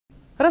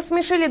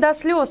Рассмешили до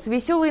слез.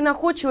 Веселые и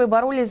находчивые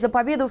боролись за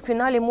победу в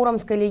финале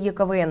Муромской лиги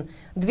КВН.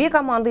 Две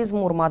команды из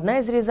Мурома, одна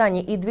из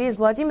Рязани и две из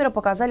Владимира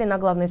показали на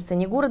главной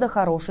сцене города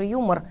хороший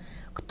юмор.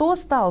 Кто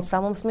стал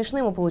самым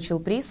смешным и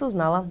получил приз,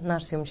 узнала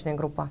наша съемочная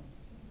группа.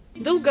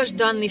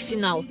 Долгожданный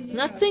финал.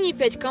 На сцене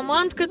 5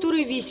 команд,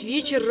 которые весь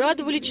вечер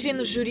радовали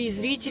членов жюри и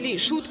зрителей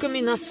шутками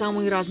на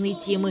самые разные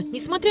темы.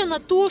 Несмотря на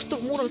то, что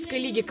в Муромской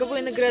лиге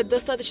КВН играют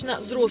достаточно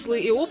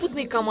взрослые и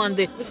опытные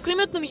команды, в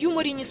искрометном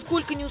юморе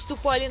нисколько не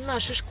уступали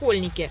наши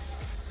школьники.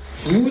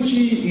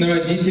 Случай на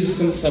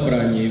родительском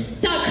собрании.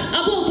 Так,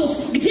 Аболтус,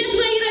 где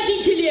твои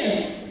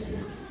родители?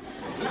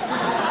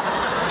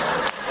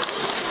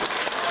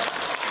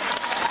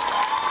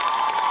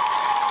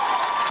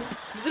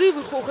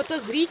 Взрывы хохота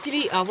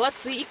зрителей,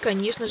 овации и,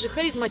 конечно же,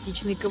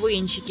 харизматичные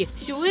КВНщики.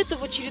 Все это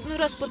в очередной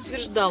раз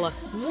подтверждало: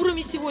 в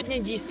Муроме сегодня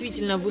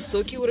действительно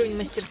высокий уровень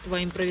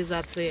мастерства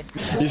импровизации.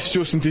 Здесь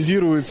все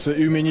синтезируется: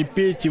 и умение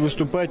петь, и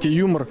выступать, и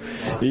юмор.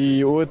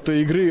 И у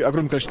этой игры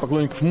огромное количество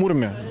поклонников в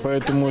Муроме.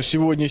 Поэтому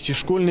сегодня есть и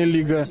школьная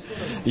лига,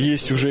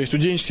 есть уже и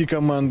студенческие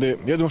команды.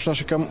 Я думаю, что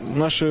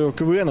наша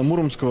КВН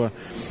Муромского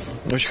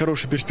очень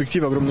хорошая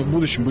перспектива, огромное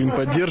будущее. Будем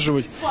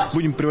поддерживать,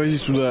 будем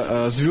привозить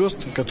сюда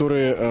звезд,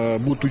 которые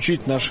будут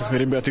учить наших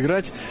ребят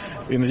играть.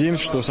 И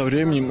надеемся, что со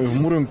временем в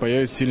Муроме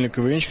появятся сильные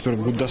КВНщики,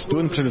 которые будут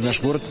достойны представить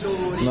наш город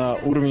на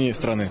уровне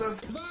страны.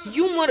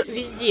 Юмор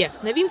везде.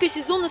 Новинкой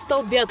сезона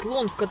стал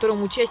биатлон, в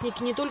котором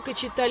участники не только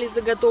читали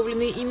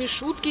заготовленные ими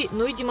шутки,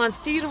 но и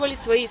демонстрировали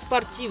свои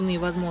спортивные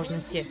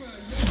возможности.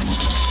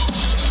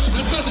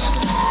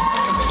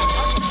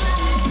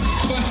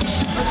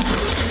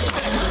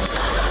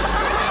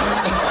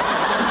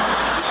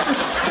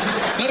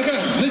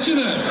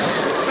 Начинаем.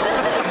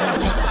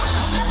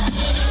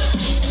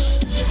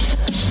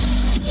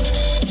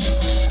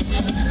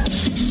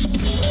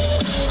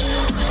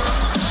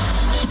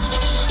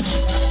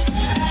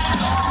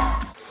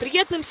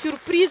 Приятным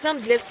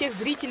сюрпризом для всех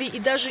зрителей и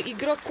даже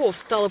игроков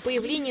стало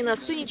появление на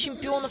сцене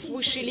чемпионов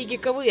высшей лиги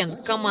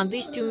КВН, команды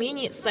из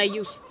Тюмени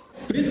 «Союз».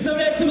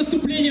 Представляется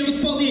выступление в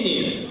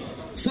исполнении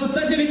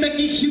создателей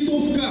таких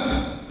хитов,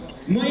 как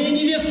 «Моя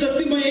невеста,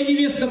 ты моя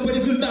невеста» по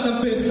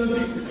результатам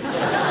теста,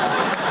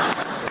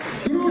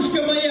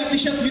 «Кружка моя, ты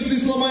сейчас весы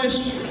сломаешь»,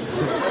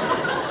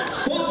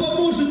 «Папа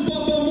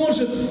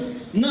может,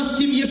 нас в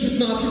семье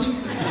 16».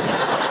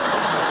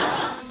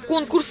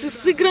 Конкурсы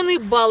сыграны,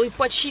 баллы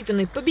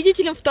подсчитаны.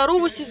 Победителем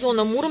второго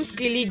сезона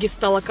Муромской лиги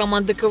стала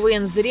команда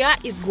КВН «Зря»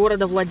 из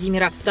города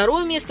Владимира.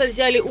 Второе место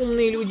взяли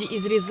умные люди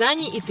из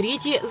Рязани и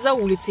третье за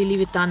улицей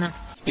Левитана.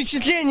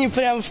 Впечатления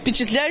прям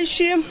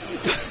впечатляющие.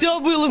 Все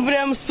было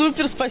прям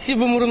супер.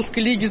 Спасибо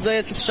Муромской лиге за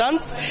этот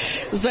шанс,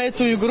 за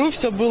эту игру.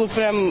 Все было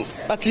прям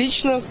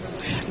отлично.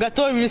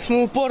 Готовились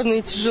мы упорно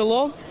и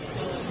тяжело.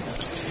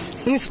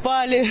 Не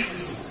спали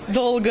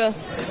долго.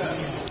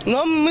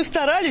 Но мы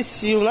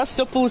старались, и у нас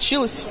все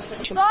получилось.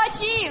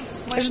 Сочи!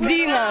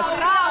 Жди нас!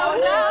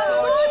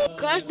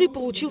 Каждый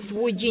получил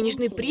свой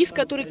денежный приз,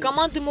 который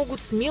команды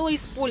могут смело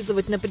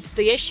использовать на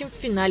предстоящем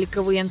финале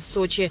КВН в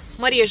Сочи.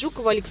 Мария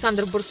Жукова,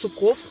 Александр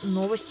Барсуков.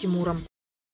 Новости Муром.